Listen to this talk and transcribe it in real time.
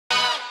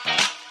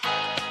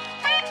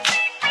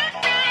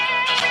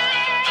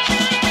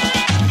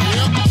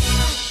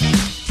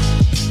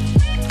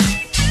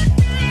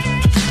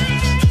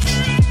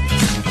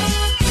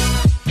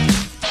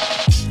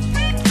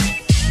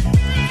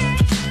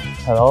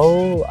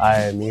Hello,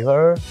 I'm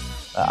IHOR.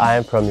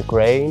 I'm from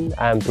Ukraine.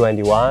 I'm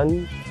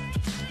 21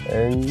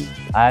 and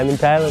I'm in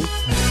Thailand.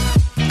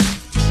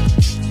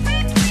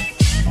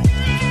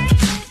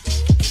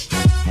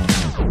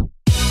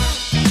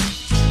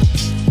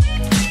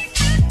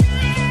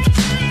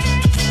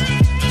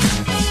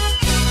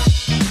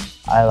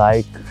 I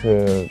like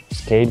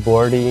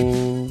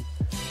skateboarding,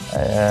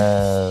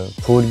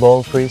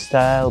 football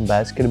freestyle,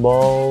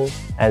 basketball,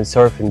 and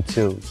surfing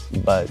too,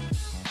 but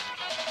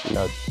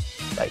not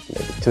like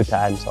maybe 2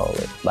 times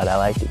only, but I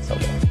like it so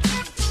much.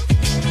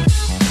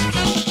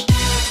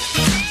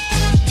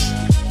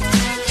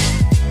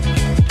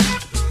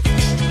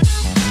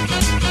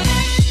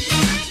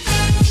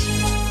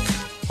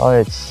 Oh,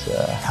 it's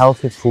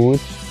healthy food,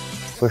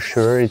 for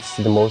sure, it's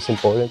the most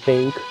important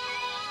thing.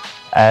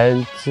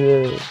 And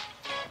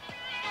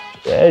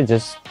yeah,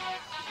 just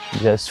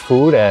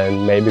food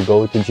and maybe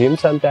go to gym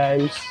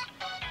sometimes.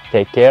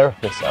 Take care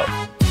of yourself.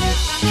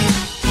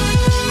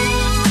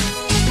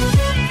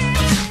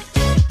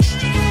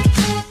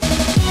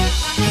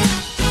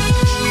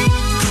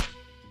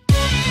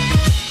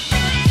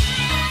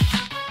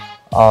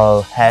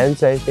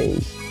 Hands, I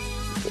think.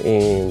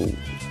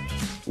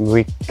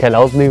 We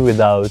cannot live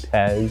without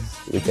hands.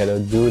 We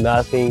cannot do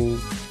nothing.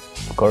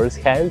 Of course,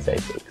 hands, I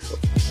think so.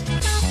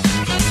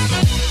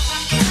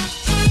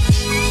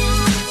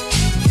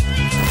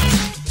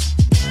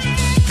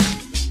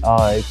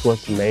 It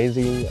was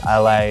amazing. I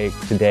like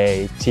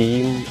today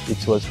team.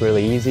 It was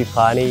really easy,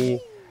 funny.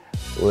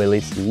 We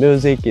listened to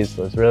music. It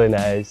was really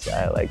nice.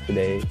 I like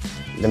today.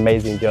 An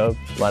amazing job.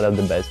 One of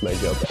the best my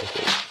job, I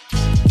think.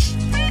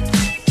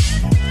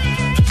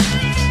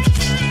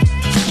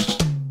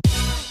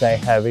 I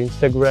have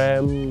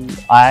Instagram,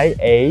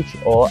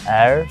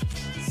 IHOR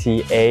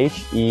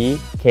CHEKMROV.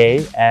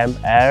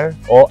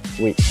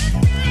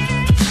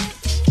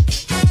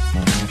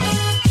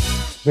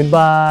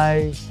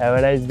 Goodbye. Have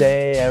a nice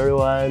day,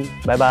 everyone.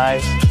 Bye bye.